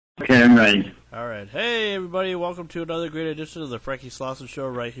Okay, I'm ready. All right. Hey, everybody. Welcome to another great edition of the Frankie Slauson Show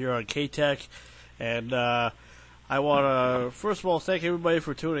right here on K-Tech. And I want to, first of all, thank everybody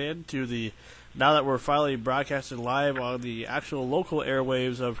for tuning in to now that we're finally broadcasting live on the actual local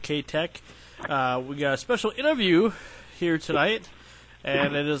airwaves of K-Tech. We got a special interview here tonight,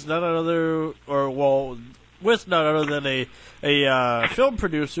 and it is none other, with none other than a film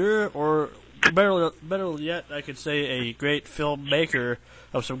producer, or better yet, I could say a great filmmaker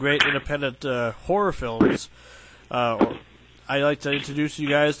of some great independent horror films. I'd like to introduce you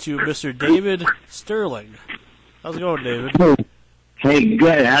guys to Mr. David Sterling. How's it going, David? Hey,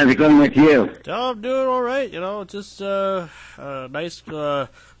 good. How's it going with you? Oh, I'm doing all right. You know, just a nice,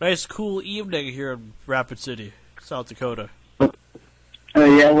 cool evening here in Rapid City, South Dakota.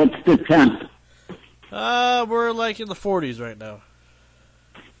 Yeah, what's the temp? We're like in the 40s right now.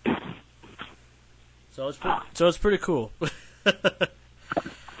 So it's pretty cool.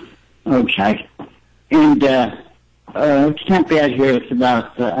 Okay. And, it's not bad here. It's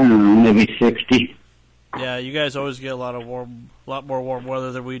about, I don't know, maybe 60. Yeah, you guys always get a lot more warm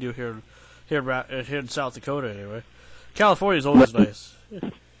weather than we do here in South Dakota. Anyway, California's always nice.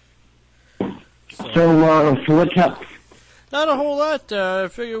 So what's up? Not a whole lot. I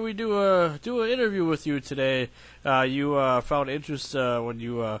figured we'd do an interview with you today. You found interest when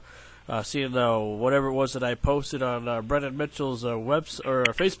you seen whatever it was that I posted on Brennan Mitchell's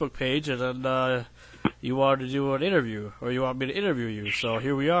Facebook page, and then you wanted to do an interview, or you want me to interview you. So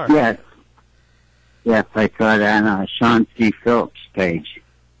here we are. Yes. Yes, I saw that on Sean C. Phillips' page.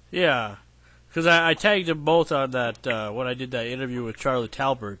 Yeah, because I tagged them both on that when I did that interview with Charlie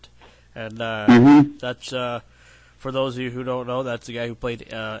Talbert, and that's for those of you who don't know, that's the guy who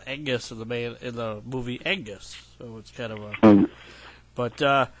played Angus in the movie Angus. So it's kind of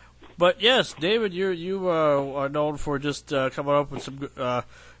but yes, David, you are known for just coming up with some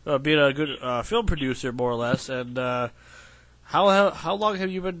being a good film producer, more or less. And how long have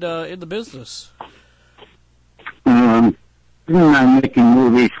you been in the business? I've been making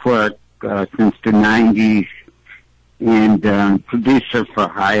movies for since the 90s, and producer for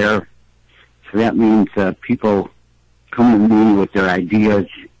hire. So that means people come to me with their ideas,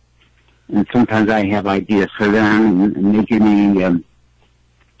 and sometimes I have ideas for them, and they give me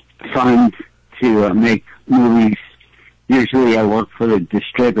funds to make movies. Usually I work for the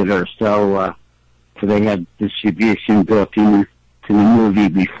distributor, so they have distribution built into the movie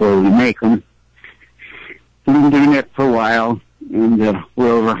before we make them. We've been doing it for a while, and we're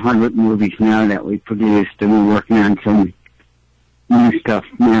over 100 movies now that we produced, and we're working on some new stuff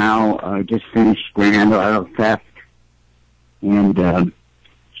now. Just finished Grand Auto Theft, and I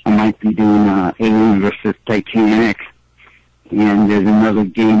might be doing Alien vs. Titanic, and there's another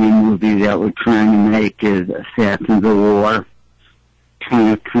gaming movie that we're trying to make is Assassins of War,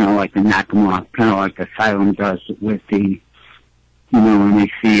 kind of like a knock 'em off, kind of like Asylum does with the, when they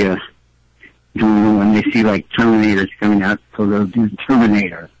see when they see like Terminators coming out, so they'll do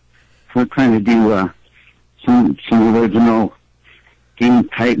Terminator. So we're trying to do some original game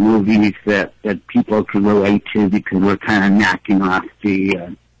type movies that people can relate to, because we're kind of knocking off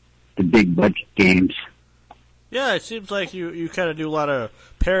the big budget games. Yeah, it seems like you kind of do a lot of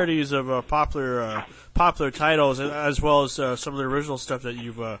parodies of popular titles, as well as some of the original stuff that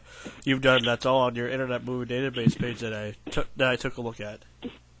you've done. That's all on your Internet Movie Database page that I took a look at.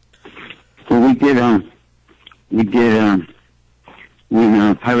 Well, when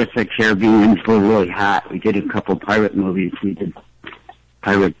Pirates of the Caribbean were really hot, we did a couple pirate movies. We did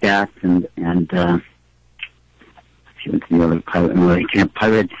Pirate Death and what's the other pirate movie?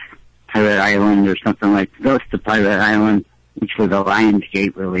 Pirate Island or something like Ghost of Pirate Island, which was a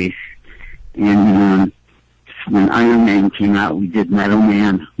Lionsgate release. And when Iron Man came out, we did Metal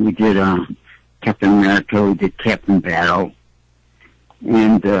Man. We did Captain America. We did Captain Battle.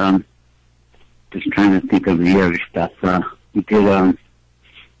 And just trying to think of the other stuff. We did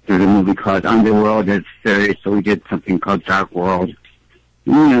there's a movie called Underworld that's serious, so we did something called Dark World.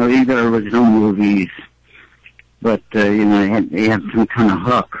 These are original movies, but they have some kind of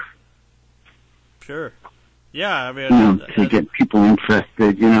hook. Sure. Yeah, I mean, to get people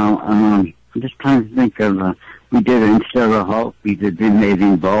interested. I'm just trying to think of. We did instead of Hulk, we did The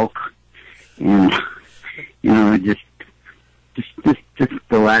Amazing Bulk, and just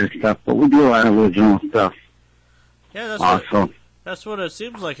a lot of stuff. But we do a lot of original stuff. Yeah, that's what it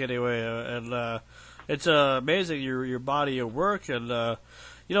seems like anyway. And it's amazing your body of work. And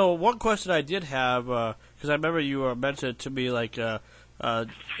one question I did have, because I remember you mentioned to me like.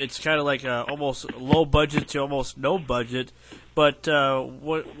 It's kind of like almost low budget to almost no budget, but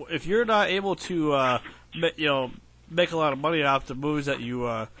what if you're not able to, make a lot of money off the movies that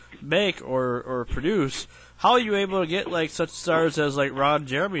you make or produce, how are you able to get like such stars as like Ron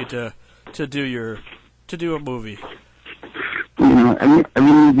Jeremy to do a movie? You know,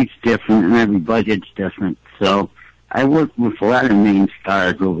 every movie's different and every budget's different. So I worked with a lot of main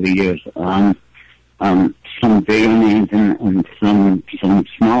stars over the years. Some bigger names and some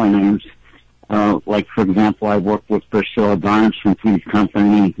smaller names. Like, for example, I worked with Priscilla Barnes from Three's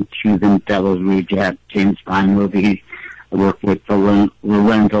Company. She was in Devil's Reject, James Bond movies. I worked with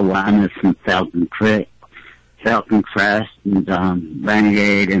Lorenzo Lamas from Falcon Crest and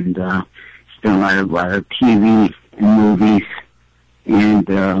Renegade, and done a lot of TV and movies. And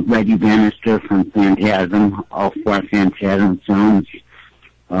Reggie Bannister from Phantasm, all four Phantasm films.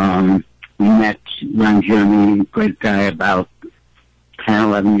 We met Ron Jeremy, great guy, about 10,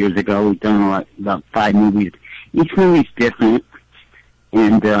 11 years ago. We've done about 5 movies. Each movie's different.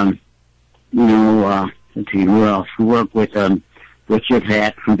 And, let's see, who else? We worked with Richard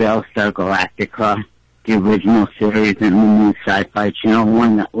Hack from Battlestar Galactica, the original series, and the new Sci-Fi Channel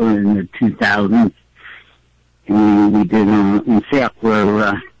one that was in the 2000s. And we did, in fact,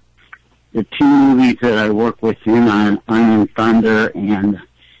 the 2 movies that I worked with in on Iron Thunder and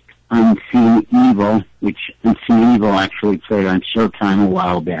Unseen Evil, which Unseen Evil actually played on Showtime a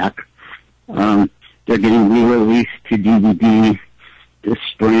while back. They're getting re-released to DVD this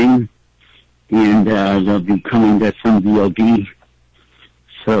spring, and they'll be coming to some VOD.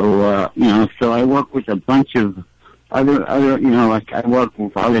 So, so I work with a bunch of other, like I work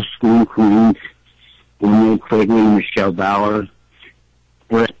with other screen queens, Renee Quigley, Michelle Bauer,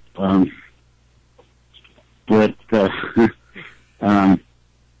 Britt,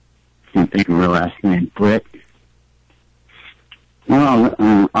 can't think of her last name, Britt. Well,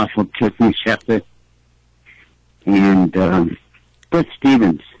 also Tiffany Shepard and Britt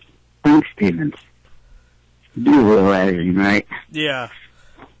Stevens, Frank Stevens. Do a little editing, right? Yeah,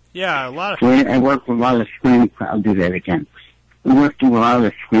 a lot of. So I work with a lot of screen. I'll do that again. I worked with a lot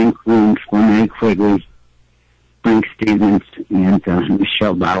of screen queens, Renee Quigley, Frank Stevens, and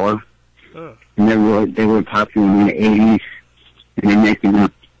Michelle Bauer. Oh. And they were popular in the 80s, and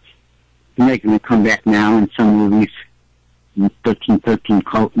they're making a comeback now in some movies, 1313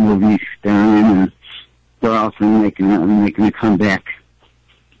 cult movies they're in, and they're also making a comeback.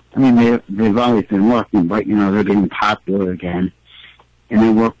 I mean, they've always been working, but, they're getting popular again. And they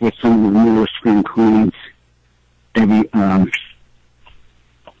work with some of the newer screen queens.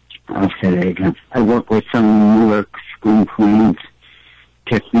 I'll say that again. I work with some of the newer screen queens.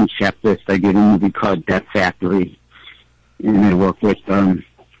 Tiffany Shepard, I did a movie called Death Factory. And I work with,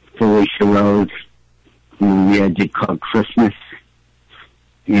 Felicia Rhodes, who we did called Christmas.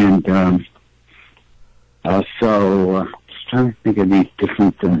 And, also, just trying to think of these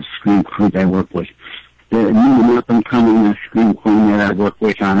different screen crews I work with. The new up-and-coming screen queen that I work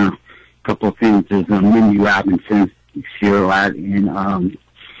with on a couple of things is Mindy Robinson. You see her a lot in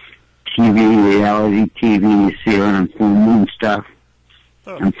TV, reality TV. You see her on Full Moon stuff.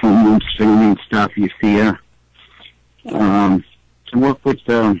 Oh. On Full Moon streaming stuff, you see her. I work with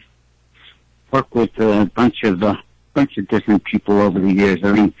a bunch of different people over the years.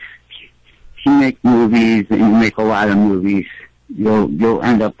 I mean, if you make movies and you make a lot of movies, you'll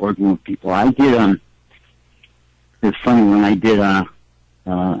end up working with people. I did it's funny when I did a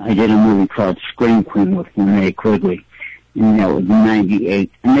movie called Scream Queen with Renee Quigley, and that was in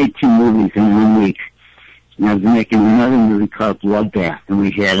 '98. I made 2 movies in 1 week, and I was making another movie called Bloodbath, and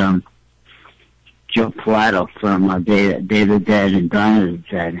we had Joe Pilato from Day of the Dead and Dawn of the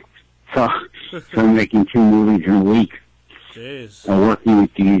Dead. So I'm making 2 movies in a week. Jeez. Working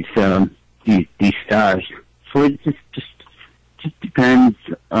with these stars. So it just depends.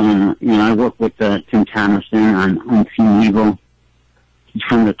 I work with Tim Thomerson on Unseen Evil. He's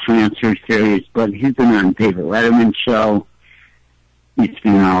from the Transfer series, but he's been on David Letterman show. He's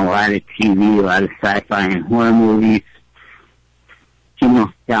been on a lot of TV, a lot of sci-fi and horror movies.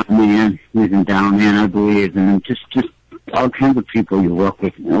 Down Man, he's in Down Man, I believe, and just all kinds of people you work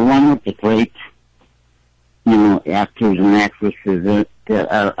with, along with the great, actors and actresses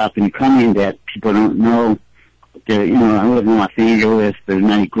that are up and coming that people don't know. I live in Los Angeles. There's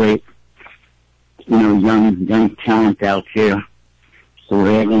many great, young talent out here. So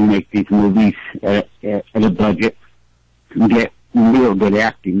we're able to make these movies at a budget and get real good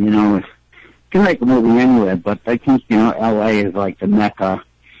acting. You can make a movie anywhere, but I think, LA is like the mecca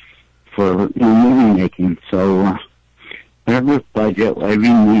for movie making. So whatever budget, whatever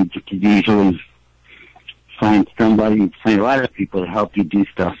you need, you could usually find a lot of people to help you do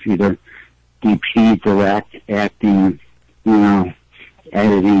stuff, either DP, direct, acting,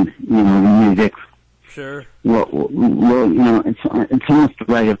 editing, music. Sure. Well, it's almost a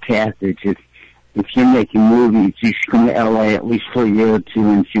rite of passage. If you're making movies, you should come to L.A. at least for a year or two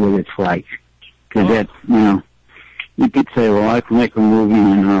and see what it's like. Because that's, you could say, well, I can make a movie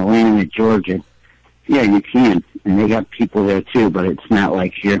in Atlanta, Georgia. Yeah, you can, and they got people there too, but it's not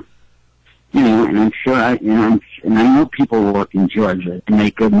like here. And I'm sure and I know people who work in Georgia and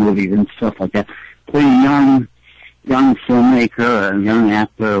make good movies and stuff like that. But a young filmmaker or a young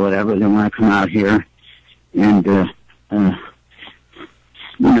actor or whatever, they want to come out here and,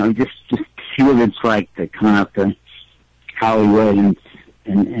 just see what it's like to come out to Hollywood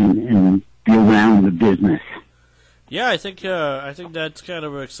and be around the business. Yeah, I think that's kind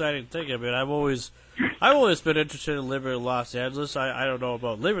of an exciting thing. I mean, I've always been interested in living in Los Angeles. I don't know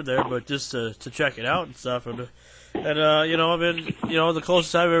about living there, but just to check it out and stuff. And the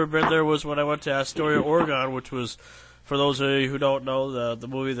closest I've ever been there was when I went to Astoria, Oregon, which was, for those of you who don't know, the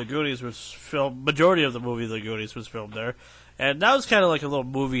movie The Goonies was filmed. Majority of the movie The Goonies was filmed there, and that was kind of like a little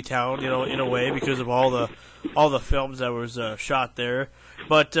movie town, in a way, because of all the films that was shot there.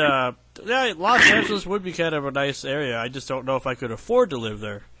 But yeah, Los Angeles would be kind of a nice area. I just don't know if I could afford to live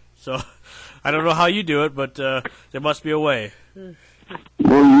there. So I don't know how you do it, but there must be a way.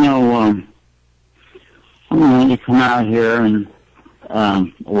 Well, you come out here, and a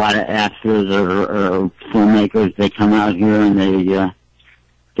lot of actors or filmmakers, they come out here and they get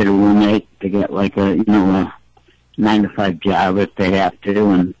a roommate. They get like a 9-to-5 job if they have to,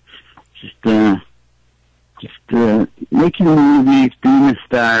 and just making movies, being a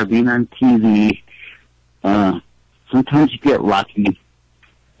star, being on TV. Sometimes you get lucky.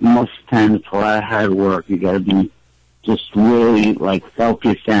 Most of the time, it's a lot of hard work. You got to be just really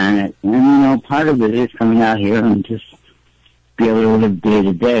focused on it. And part of it is coming out here and just be able to live day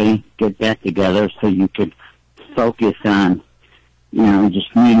to day, get that together, so you could focus on,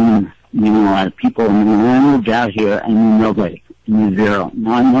 just meeting a lot of people. And when I moved out here, I knew nobody. I knew zero.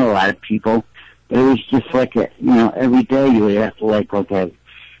 Now I know a lot of people. But it was just every day you would have to okay,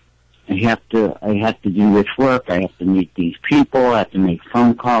 I have to do this work, I have to meet these people, I have to make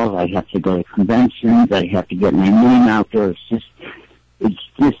phone calls, I have to go to conventions, I have to get my name out there. It's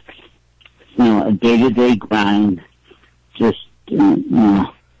just a day-to-day grind, just to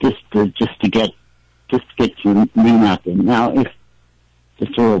get your name out there. Now, if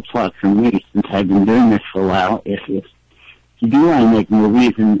just a little plug for me, since I've been doing this for a while, if you do want to make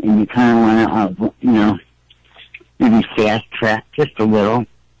movies and you kind of want to, maybe fast track just a little,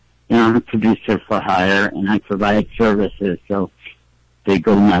 I'm a producer for hire and I provide services. So they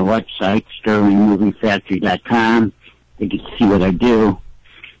go to my website, sterlingmoviefactory.com. They can see what I do.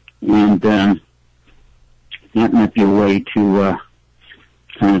 And that might be a way to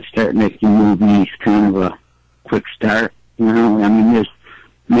kind of start making movies, kind of a quick start. There's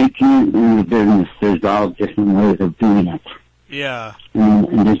making it in the business. There's all different ways of doing it. Yeah.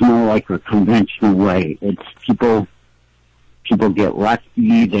 And there's no a conventional way. It's people get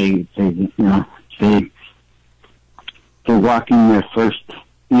lucky. They're walking their first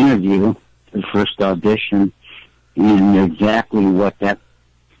interview, their first audition, and they're exactly what that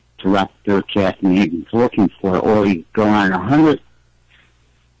director, casting agent's looking for. Or you go on 100,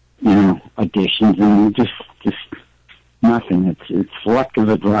 auditions, and just nothing. It's luck of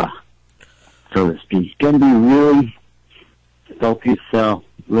the draw, so to speak. You got to be really focus,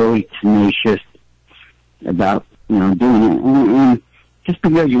 really tenacious about, doing it. And just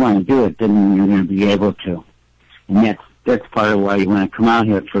because you want to do it doesn't mean you're going to be able to. And that's part of why you want to come out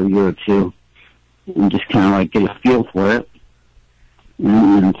here for a year or two and just kind of get a feel for it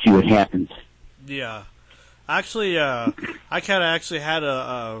and see what happens. Yeah. Actually, I kind of actually had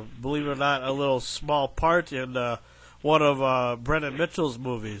believe it or not, a little small part in one of Brendan Mitchell's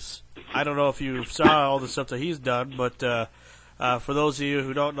movies. I don't know if you saw all the stuff that he's done, but for those of you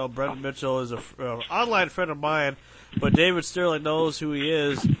who don't know, Brendan Mitchell is an online friend of mine, but David Sterling knows who he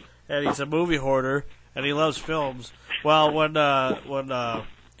is, and he's a movie hoarder, and he loves films. Well, when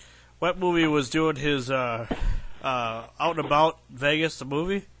Wet Movie was doing his Out and About Vegas, the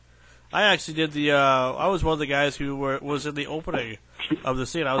movie, I actually did I was one of the guys who was in the opening of the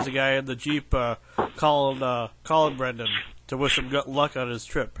scene. I was the guy in the Jeep calling Brendan to wish him good luck on his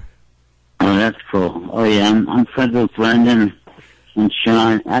trip. Oh, that's cool. Oh, yeah, I'm friends with Brendan and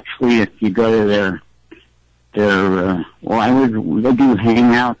Sean. Actually, if you go to their they do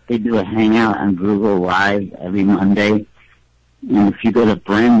Hangout. They do a Hangout on Google Live every Monday. And if you go to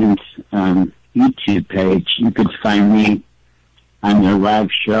Brendan's YouTube page, you could find me on their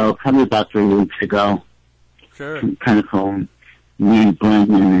live show, probably about 3 weeks ago. Sure. Kind of cool. Me,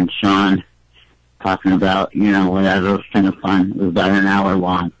 Brendan, and Sean talking about, whatever. It was kind of fun. It was about an hour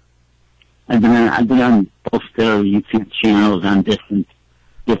long. I've been on both their YouTube channels on different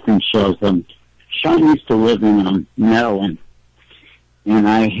shows. Sean used to live in Maryland, and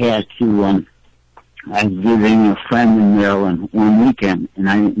I had to. I was visiting a friend in Maryland one weekend, and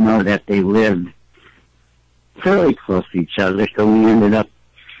I didn't know that they lived fairly close to each other. So we ended up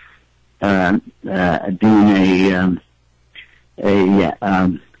doing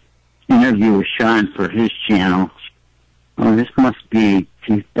a interview with Sean for his channel. Oh, this must be,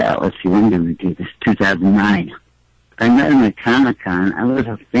 let's see, when did we do this? 2009. I met him at Comic-Con. I was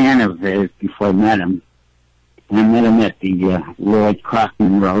a fan of his before I met him. And I met him at the Lloyd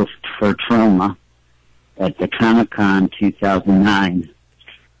Kaufman roast for Troma at the Comic-Con 2009.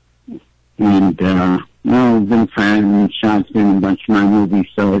 And, we've been friends, and Sean's been in a bunch of my movies,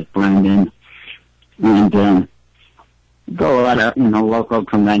 so is Brendan. And, go a lot of, local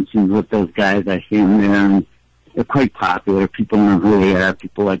conventions with those guys. I see them there, and they're quite popular. People know who they are.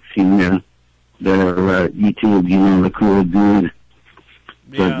 People like seeing their YouTube, the cool dude,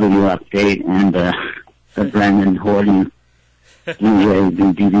 the video update, and the Brendan hoarding Blu-rays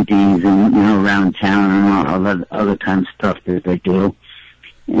and DVDs and, around town and all that other kind of stuff that they do.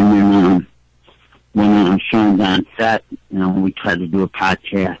 And then, when Sean's on set, we try to do a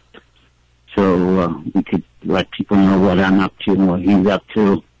podcast so we could let people know what I'm up to and what he's up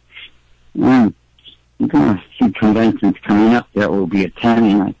to. And we're going to see conventions coming up that we'll be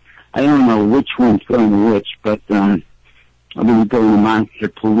attending. I don't know which one's going to which, but I'll be going to Monster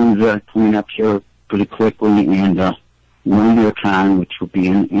Palooza coming up here pretty quickly, and WonderCon, which will be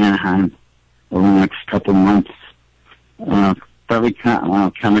in Anaheim over the next couple months. Probably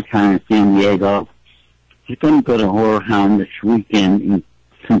Comic-Con in San Diego. I'm going to go to Horror Hound this weekend in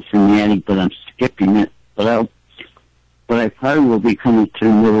Cincinnati, but I'm skipping it. But I probably will be coming to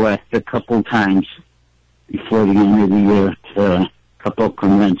the Midwest a couple times before the end of the year to a couple of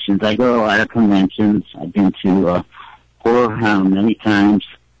conventions. I go to a lot of conventions. I've been to Horror Hound many times.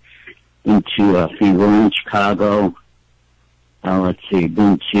 Been to Fingal in Chicago. Let's see,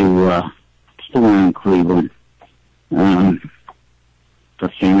 been to still in Cleveland. The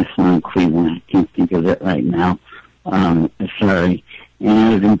famous one in Cleveland. I can't think of it right now. Sorry. And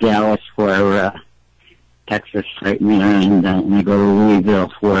I was in Dallas for Texas Nightmare, and I go to Louisville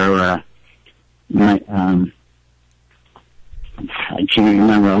for my I can't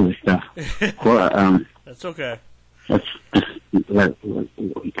remember all this stuff. That's okay. Let's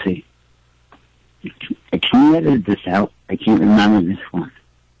see. Can you edit this out? I can't remember this one.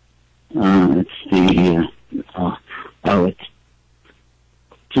 It's the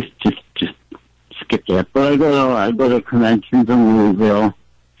it's just skip that. But I go to conventions in Louisville,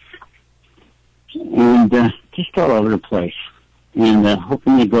 and just all over the place, and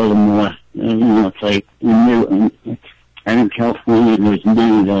hoping to go to more. It's like in California, there's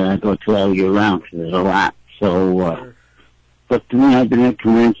many that I go to all year round, so there's a lot. So, but I've been at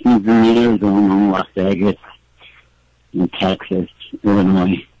conventions in Arizona, Las Vegas, in Texas,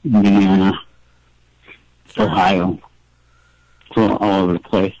 Illinois, Indiana, Ohio, so all over the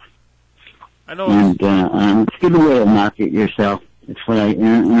place. I know. And it's a good way to market yourself. It's what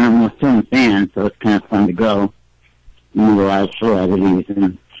and I'm a film fan, so it's kind of fun to go. Meet a lot of celebrities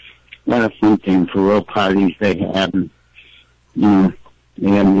and a lot of fun things for real parties they have. And, they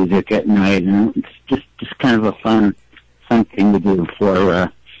have music at night, and it's just kind of a fun thing to do for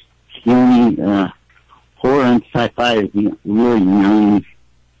the only horror and sci-fi is really the only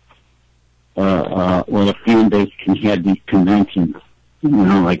where the fan base can have these conventions.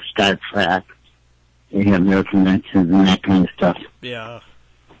 Like Star Trek, they have their conventions and that kind of stuff. Yeah.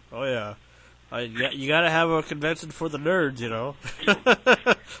 Oh, yeah. You gotta have a convention for the nerds,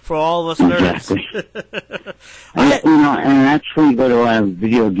 for all of us nerds. Exactly. And I actually go to a lot of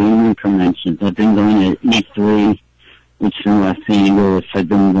video gaming conventions. I've been going to E3, which is in Los Angeles. I've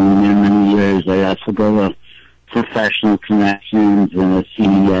been going there many years. I also go to professional conventions and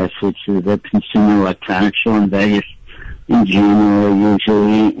CES, which is a consumer electronics show in Vegas in January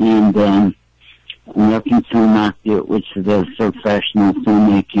usually, and American Film Market, which is a professional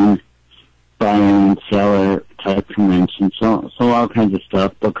filmmaking buyer and seller type convention. So all kinds of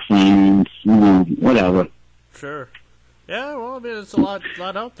stuff, book signings, whatever. Sure. Yeah, well, I mean, it's a lot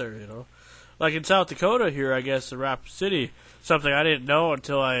out there, Like in South Dakota here, I guess, in Rapid City, something I didn't know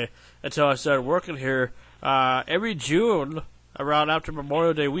until I started working here. Every June, around after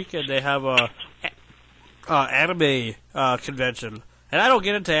Memorial Day weekend, they have a anime convention. And I don't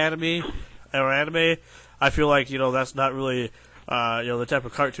get into anime. I feel like, that's not really, the type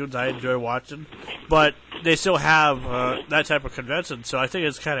of cartoons I enjoy watching. But they still have that type of convention, so I think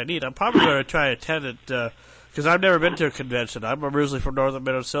it's kind of neat. I'm probably going to try to attend it because I've never been to a convention. I'm originally from northern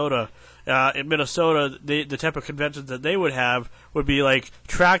Minnesota. In Minnesota, the type of conventions that they would have would be like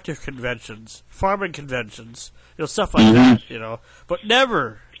tractor conventions, farming conventions, stuff like that, But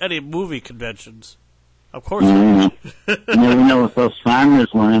never any movie conventions. Of course not. You never know if those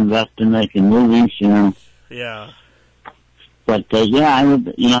farmers want to invest in making movies, Yeah. But, I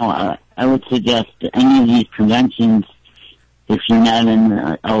would suggest any of these conventions, if you're not in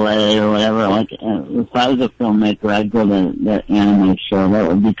LA or whatever, like, if I was a filmmaker, I'd go to that anime show. That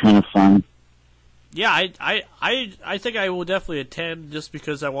would be kind of fun. Yeah, I think I will definitely attend just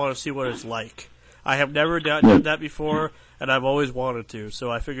because I want to see what it's like. I have never done that before, and I've always wanted to. So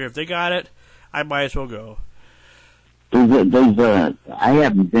I figure if they got it, I might as well go. I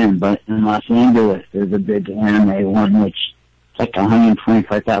haven't been, but in Los Angeles, there's a big anime one, which like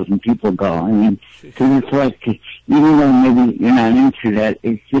 125,000 people go. I mean, because it's like, even though maybe you're not into that,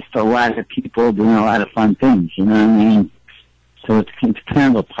 it's just a lot of people doing a lot of fun things, you know what I mean? So it's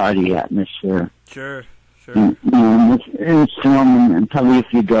kind of a party atmosphere. Sure. It's film, and probably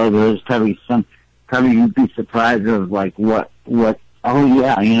if you go, there's probably you'd be surprised of like what, oh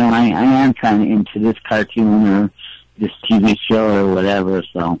yeah, I am kind of into this cartoon or this TV show or whatever,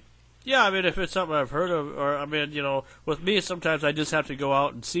 so. Yeah, I mean, if it's something I've heard of, or, I mean, with me, sometimes I just have to go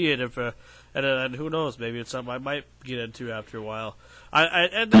out and see it, and who knows, maybe it's something I might get into after a while.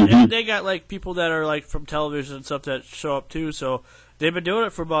 And they got, like, people that are, like, from television and stuff that show up, too, so they've been doing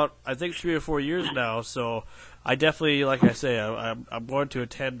it for about, I think, 3 or 4 years now, so I definitely, like I say, I'm going to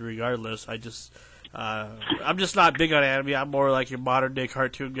attend regardless. I'm just not big on anime. I'm more like your modern-day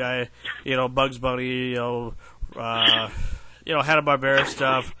cartoon guy, Bugs Bunny, Hanna-Barbera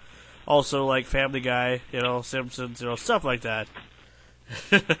stuff. Also, like Family Guy, Simpsons, stuff like that.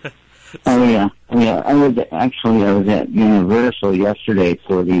 Oh yeah. I was at Universal yesterday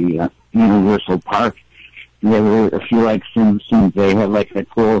for the Universal Park. There were, if you like Simpsons, they have like a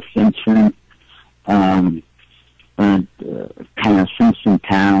cool Simpson, kind of Simpson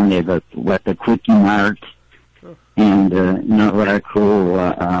town. They have the Quickie Mart, and what are cool.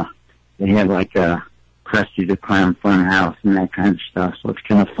 They have like a Krusty the Clown fun house and that kind of stuff. So it's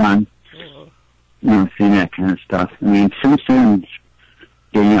kind of fun. Seeing that kind of stuff. I mean, Simpsons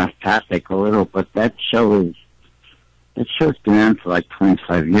getting off topic a little, but that show's been on for like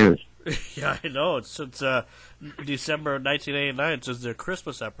 25 years. Yeah, I know. It's since December of 1989, since their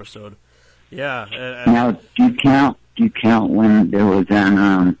Christmas episode. Yeah. Now, do you count when there was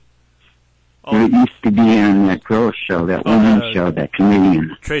on? It used to be on that girl show, that women's show, that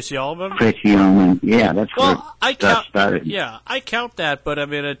comedian. Tracy Ullman? Tracy Ullman, yeah, that's where that started. Yeah, I count that, but I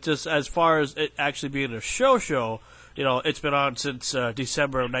mean, it just, as far as it actually being a show, it's been on since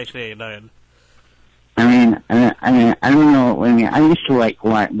December of 1989. I mean, I don't know, I used to like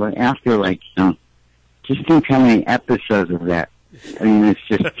watch, but after just think how many episodes of that. I mean, it's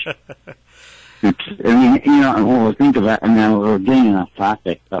just, think about it, now we're getting off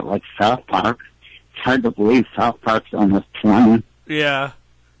topic, but like South Park, it's hard to believe South Park's almost 20. Yeah.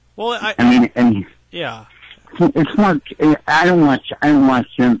 Well, yeah. It's more, I don't watch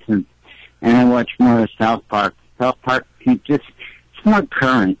Simpsons, and I watch more of South Park. South Park, it's more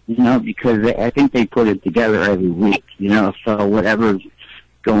current, because I think they put it together every week, so whatever's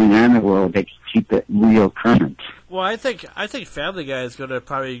going on in the world, they keep it real current. Well, I think Family Guy is going to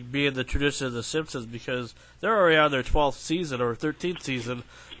probably be in the tradition of The Simpsons because they're already on their 12th season or 13th season,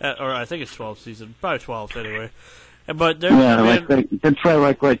 or I think it's 12th season, probably 12th anyway. But they're that's why,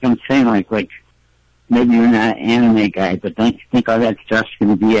 like I'm saying, like maybe you're not an anime guy, but don't you think all that stuff's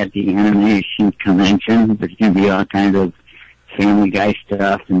going to be at the animation convention? There's going to be all kind of Family Guy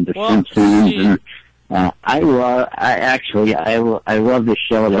stuff and The Simpsons and. I love the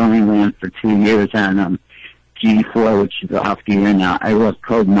show. It only ran for 2 years on G4, which is off the air now. I love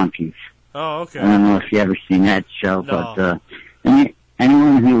Code Monkeys. Oh, okay. I don't know if you ever seen that show, no. But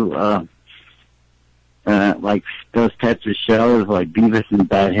anyone who likes those types of shows, like Beavis and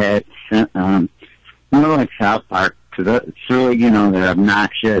Butthead, more like South Park, because it's really, they're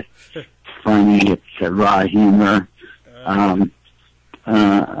obnoxious, it's funny, it's raw humor.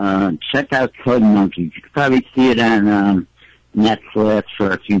 Check out Code Monkeys. You could probably see it on Netflix,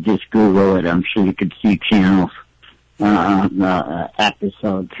 or if you just Google it, I'm sure you could see channels,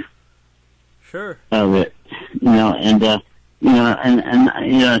 episodes. Sure. Of it, and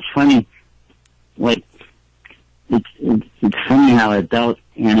it's funny, like it's funny how adult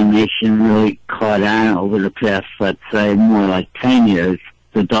animation really caught on over the past, let's say, more like 10 years.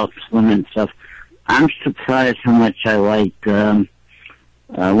 Adult Swim and stuff. I'm surprised how much I like.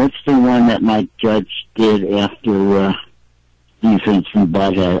 What's the one that Mike Judge did after Defense and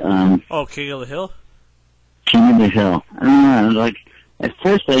Butthead? King of the Hill? King of the Hill. I don't know, like, at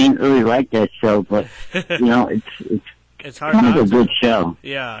first I didn't really like that show, but, you know, it's hard kind not of a to. good show.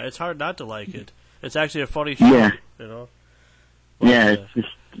 Yeah, it's hard not to like it. It's actually a funny show. Yeah. You know? Yeah, it's just,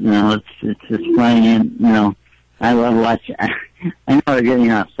 you know, it's just funny, and, you know, I love watching. I know we're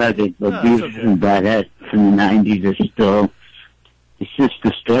getting off subject, but Beavis and Butthead from the 90s are still, it's just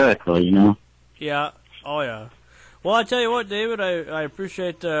hysterical, you know? Yeah. Oh, yeah. Well, I tell you what, David, I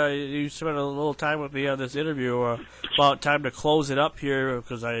appreciate you spending a little time with me on this interview. About time to close it up here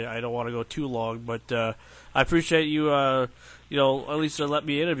because I don't want to go too long, but I appreciate you, you know, at least to let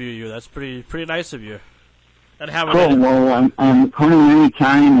me interview you. That's pretty nice of you. And have cool. Well, I'm calling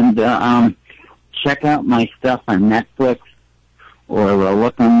anytime, and check out my stuff on Netflix, or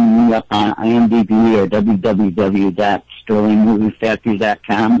look me up on IMDb or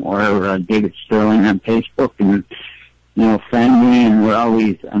www.sterlingmoviefactory.com, or David Sterling on Facebook, and, you know, friend me, and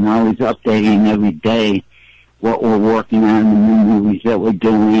I'm always updating every day what we're working on, the new movies that we're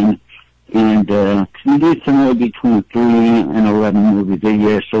doing, and we do somewhere between 3 and 11 movies a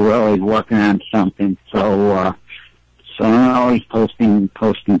year, so we're always working on something. So I'm always posting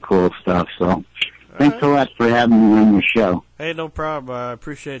cool stuff. So thanks a lot for having me on your show. Hey, no problem. I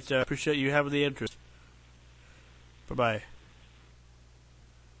appreciate you having the interest. Bye-bye.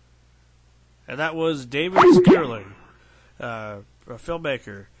 And that was David Sterling, a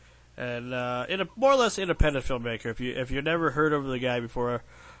filmmaker, and more or less independent filmmaker. If you've never heard of the guy before,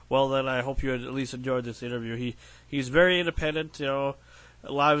 well, then I hope you at least enjoyed this interview. He's very independent. You know,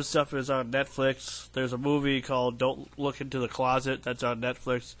 a lot of his stuff is on Netflix. There's a movie called Don't Look Into the Closet that's on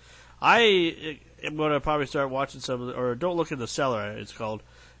Netflix. I am going to probably start watching some of the, or Don't Look in the Cellar, it's called.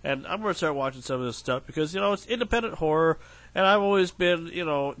 And I'm going to start watching some of this stuff because, you know, it's independent horror, and I've always been, you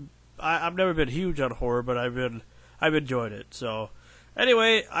know, I've never been huge on horror, but I've enjoyed it. So,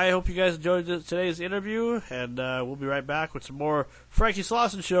 anyway, I hope you guys enjoyed today's interview, and we'll be right back with some more Frankie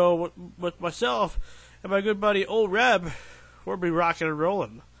Slauson Show with myself and my good buddy Old Reb. We'll be rocking and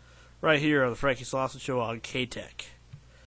rolling right here on the Frankie Slauson Show on K-Tech.